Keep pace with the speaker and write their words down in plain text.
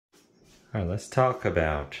Alright, let's talk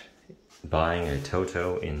about buying a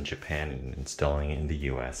TOTO in Japan and installing it in the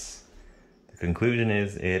US. The conclusion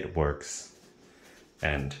is it works.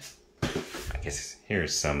 And I guess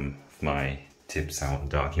here's some of my tips I want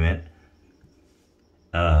to document.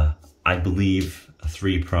 I believe a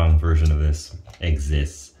 3-prong version of this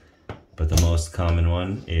exists, but the most common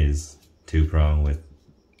one is 2-prong with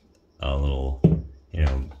a little,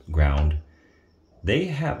 ground. They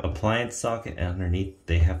have appliance socket underneath.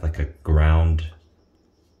 They have like a ground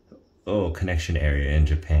connection area in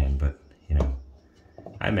Japan, but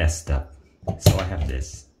I messed up, so I have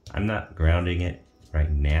this. I'm not grounding it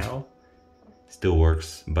right now. Still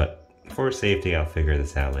works, but for safety I'll figure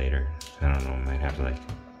this out later. I don't know, I might have to like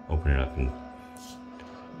open it up and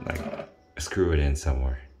like screw it in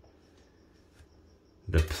somewhere.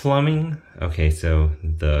 The plumbing, okay, so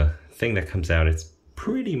the thing that comes out, it's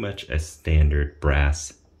pretty much a standard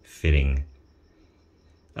brass fitting.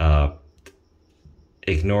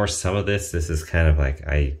 Ignore some of this. This is kind of like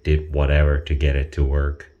I did whatever to get it to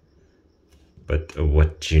work. But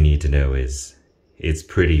what you need to know is it's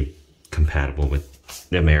pretty compatible with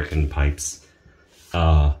the American pipes.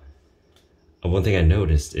 One thing I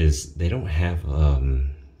noticed is they don't have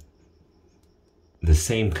the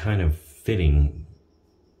same kind of fitting.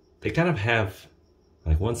 They kind of have,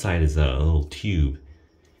 like, one side is a little tube,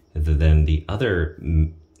 and then the other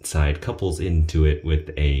side couples into it with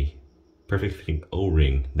a perfect fitting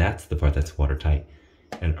O-ring. That's the part that's watertight.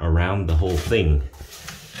 And around the whole thing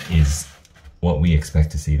is what we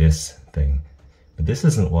expect to see, this thing. But this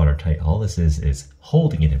isn't watertight. All this is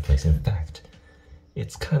holding it in place. In fact,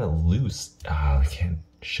 it's kind of loose. I can't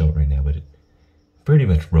show it right now, but it pretty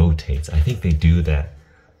much rotates. I think they do that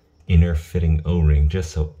inner fitting O-ring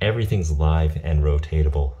just so everything's live and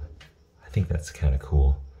rotatable. I think that's kind of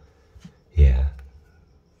cool. Yeah.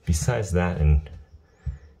 Besides that, and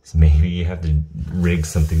so maybe you have to rig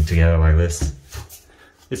something together like this.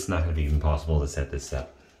 It's not going to be even possible to set this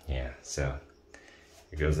up. Yeah, so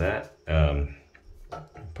here goes that.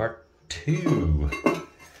 Part 2,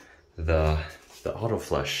 the auto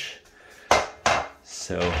flush.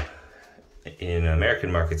 So in American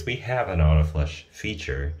markets, we have an auto flush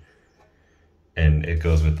feature, and it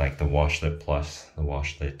goes with like the washlet plus the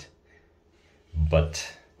washlet.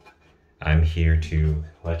 But I'm here to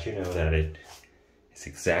let you know that it is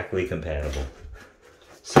exactly compatible.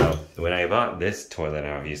 So when I bought this toilet,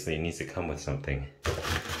 obviously it needs to come with something.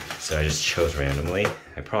 So I just chose randomly.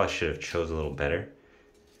 I probably should have chose a little better.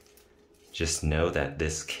 Just know that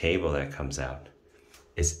this cable that comes out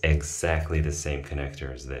is exactly the same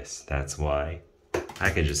connector as this. That's why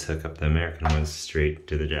I could just hook up the American ones straight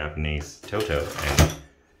to the Japanese TOTO and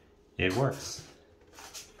it works.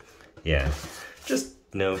 Yeah, just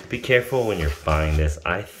be careful when you're buying this.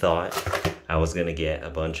 I thought I was gonna get a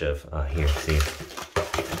bunch of, here, see.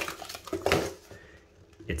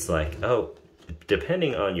 It's like, oh,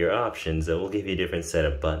 depending on your options, it will give you a different set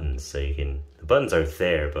of buttons. So you can, the buttons are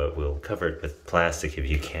there, but we'll cover it with plastic if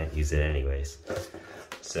you can't use it anyways.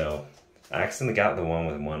 So I accidentally got the one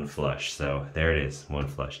with 1 flush. So there it is, 1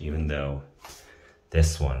 flush, even though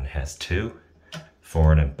this one has 2,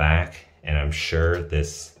 forward and back. And I'm sure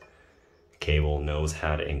this cable knows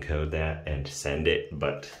how to encode that and send it,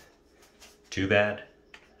 but too bad.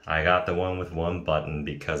 I got the one with 1 button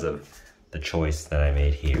because of the choice that I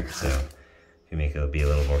made here. So you make it be a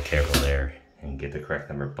little more careful there and get the correct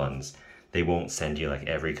number of buttons. They won't send you like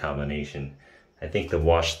every combination. I think the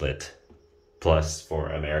washlet plus for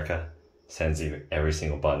America sends you every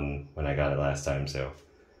single button when I got it last time, so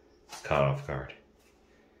it's caught off guard.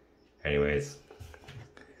 Anyways,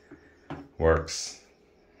 works.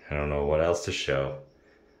 I don't know what else to show.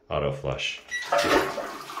 Auto flush.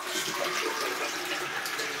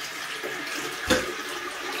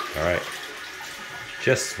 Alright.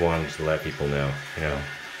 Just wanted to let people know,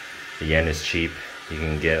 the yen is cheap. You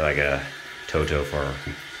can get like a TOTO for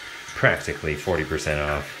practically 40%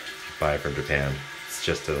 off if you buy it from Japan. It's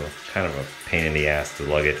just a kind of a pain in the ass to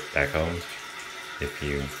lug it back home if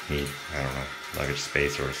you need, I don't know, luggage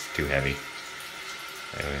space or it's too heavy.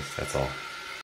 Anyways, that's all.